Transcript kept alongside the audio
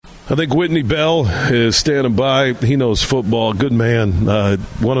I think Whitney Bell is standing by. He knows football. Good man.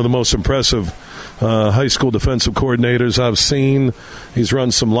 One of the most impressive high school defensive coordinators I've seen. He's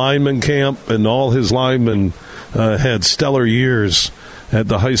run some lineman camp, and all his linemen had stellar years at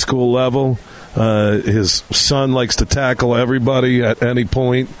the high school level. His son likes to tackle everybody at any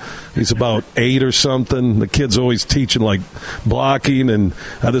point. He's about 8 or something. The kid's always teaching, like, blocking, and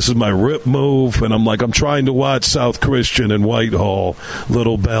this is my rip move. And I'm like, I'm trying to watch South Christian and Whitehall.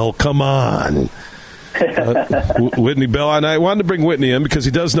 Little Bell, come on. Whitney Bell. And I wanted to bring Whitney in because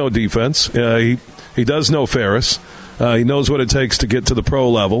he does know defense. He does know Ferris. He knows what it takes to get to the pro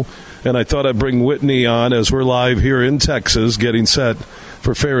level. And I thought I'd bring Whitney on as we're live here in Texas, getting set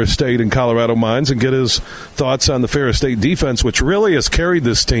for Ferris State and Colorado Mines, and get his thoughts on the Ferris State defense, which really has carried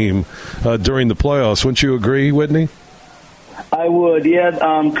this team during the playoffs. Wouldn't you agree, Whitney? I would, yeah.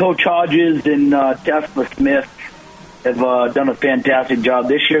 Coach Hodges and Tesla Smith have done a fantastic job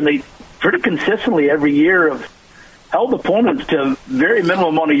this year. And they pretty consistently every year have held opponents to very minimal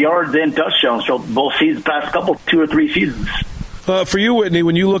amount of yards and touchdowns for both seasons, past couple, 2 or 3 seasons. For you, Whitney,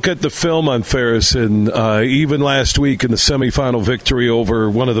 when you look at the film on Ferris, and even last week in the semifinal victory over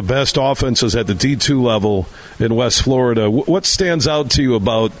one of the best offenses at the D2 level in West Florida, what stands out to you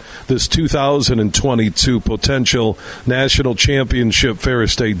about this 2022 potential national championship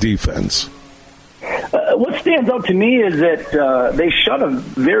Ferris State defense? What stands out to me is that they shut a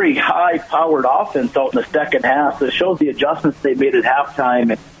very high-powered offense out in the second half. It shows the adjustments they made at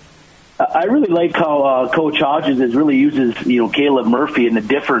halftime. I really like how Coach Hodges really uses, Caleb Murphy in the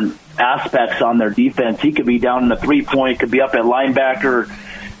different aspects on their defense. He could be down in the 3-point, could be up at linebacker.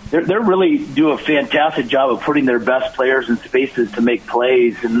 They're really do a fantastic job of putting their best players in spaces to make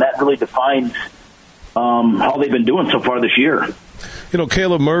plays, and that really defines how they've been doing so far this year.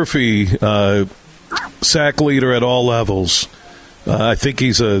 Caleb Murphy, sack leader at all levels. I think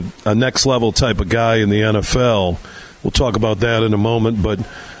he's a next-level type of guy in the NFL. We'll talk about that in a moment, but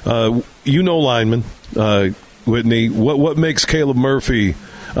lineman, Whitney. What makes Caleb Murphy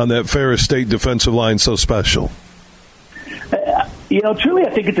on that Ferris State defensive line so special? Truly, I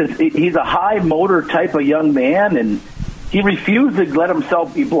think he's a high motor type of young man, and he refuses to let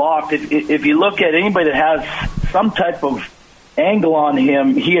himself be blocked. If you look at anybody that has some type of angle on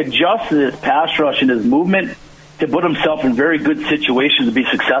him, he adjusts his pass rush and his movement to put himself in very good situations to be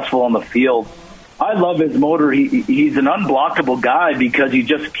successful on the field. I love his motor. He's an unblockable guy because he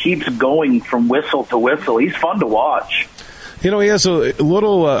just keeps going from whistle to whistle. He's fun to watch. He has a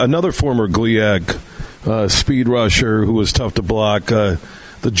little another former GLIAC speed rusher who was tough to block. The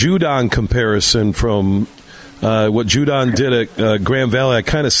Judon comparison from what Judon did at Grand Valley, I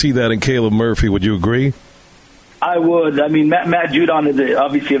kind of see that in Caleb Murphy. Would you agree? I would. I mean, Matt Judon is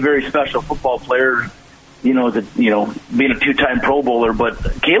obviously a very special football player. Being a 2-time Pro Bowler,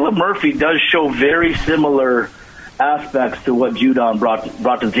 but Caleb Murphy does show very similar aspects to what Judon brought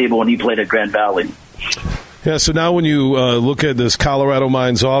to the table when he played at Grand Valley. Yeah, so now when you look at this Colorado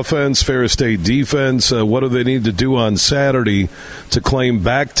Mines offense, Ferris State defense, what do they need to do on Saturday to claim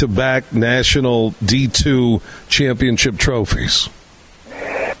back-to-back national D2 championship trophies?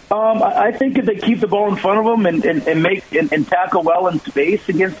 I think if they keep the ball in front of them and tackle well in space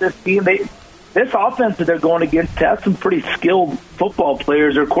against this team, this offense that they're going against has some pretty skilled football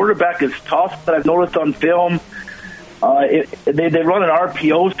players. Their quarterback is tough, that I've noticed on film. They run an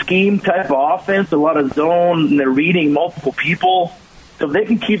RPO scheme type of offense, a lot of zone, and they're reading multiple people. So if they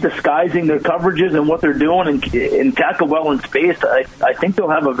can keep disguising their coverages and what they're doing and tackle well in space, I think they'll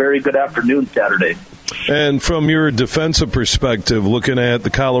have a very good afternoon Saturday. And from your defensive perspective, looking at the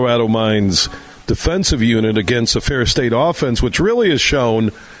Colorado Mines defensive unit against the Ferris State offense, which really has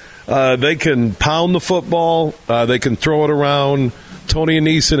shown they can pound the football, they can throw it around. Tony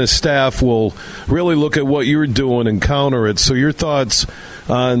Anise and his staff will really look at what you're doing and counter it. So your thoughts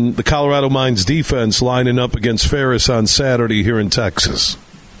on the Colorado Mines defense lining up against Ferris on Saturday here in Texas?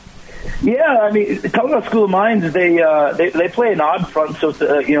 Yeah, I mean, Colorado School of Mines, they play an odd front, so it's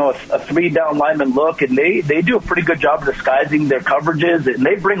a 3-down lineman look, and they do a pretty good job of disguising their coverages, and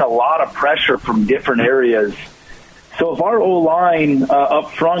they bring a lot of pressure from different areas. So if our O-line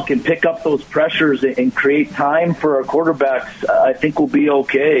up front can pick up those pressures and create time for our quarterbacks, I think we'll be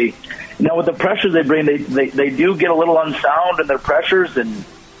okay. Now, with the pressures they bring, they do get a little unsound in their pressures, and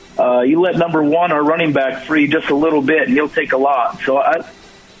you let number one, our running back, free just a little bit, and he'll take a lot. So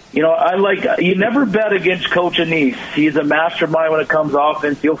you never bet against Coach Anise. He's a mastermind when it comes to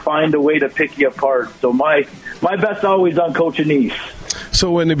offense. He'll find a way to pick you apart. So my bet's always on Coach Anise.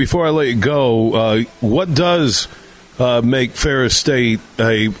 So, Whitney, before I let you go, what does make Ferris State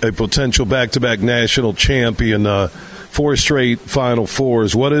a potential back-to-back national champion 4 straight Final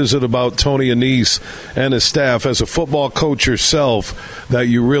Fours. What is it about Tony Annese and his staff, as a football coach yourself, that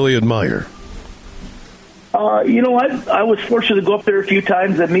you really admire? I was fortunate to go up there a few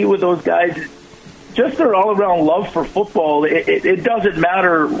times and meet with those guys. Just their all-around love for football. It doesn't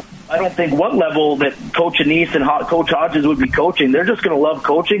matter, I don't think, what level that Coach Annese and Coach Hodges would be coaching. They're just going to love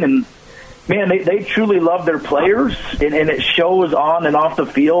coaching, and man, they truly love their players, and it shows on and off the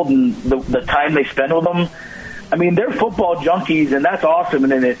field and the time they spend with them. I mean, they're football junkies, and that's awesome,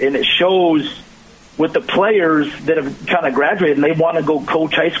 and it shows with the players that have kind of graduated, and they want to go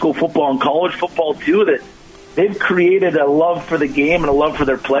coach high school football and college football too, that they've created a love for the game and a love for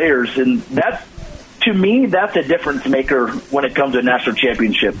their players, and that's, to me, that's a difference maker when it comes to a national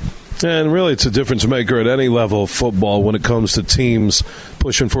championship. And really, it's a difference maker at any level of football when it comes to teams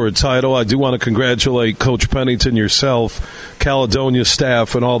pushing for a title. I do want to congratulate Coach Pennington, yourself, Caledonia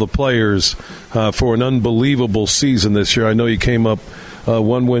staff, and all the players for an unbelievable season this year. I know you came up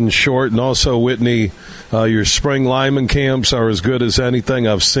 1 win short, and also, Whitney, your spring lineman camps are as good as anything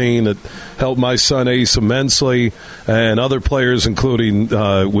I've seen. It helped my son Ace immensely, and other players, including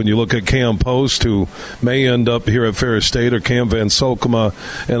when you look at Cam Post, who may end up here at Ferris State, or Cam Van Solkema,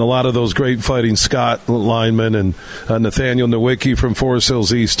 and a lot of those great Fighting Scott linemen, and Nathaniel Nowicki from Forest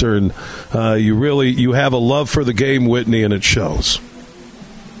Hills Eastern. You have a love for the game, Whitney, and it shows.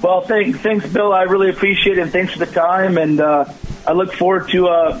 Well, thanks, Bill. I really appreciate it, and thanks for the time, and I look forward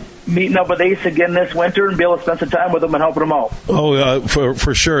to meeting up with Ace again this winter and be able to spend some time with him and helping him out. Oh,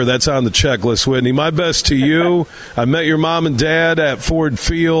 for sure. That's on the checklist, Whitney. My best to you. I met your mom and dad at Ford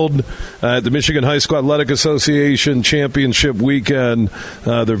Field at the Michigan High School Athletic Association Championship weekend.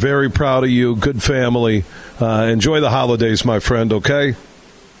 They're very proud of you. Good family. Enjoy the holidays, my friend, okay?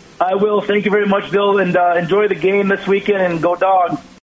 I will. Thank you very much, Bill, and enjoy the game this weekend, and go Dog.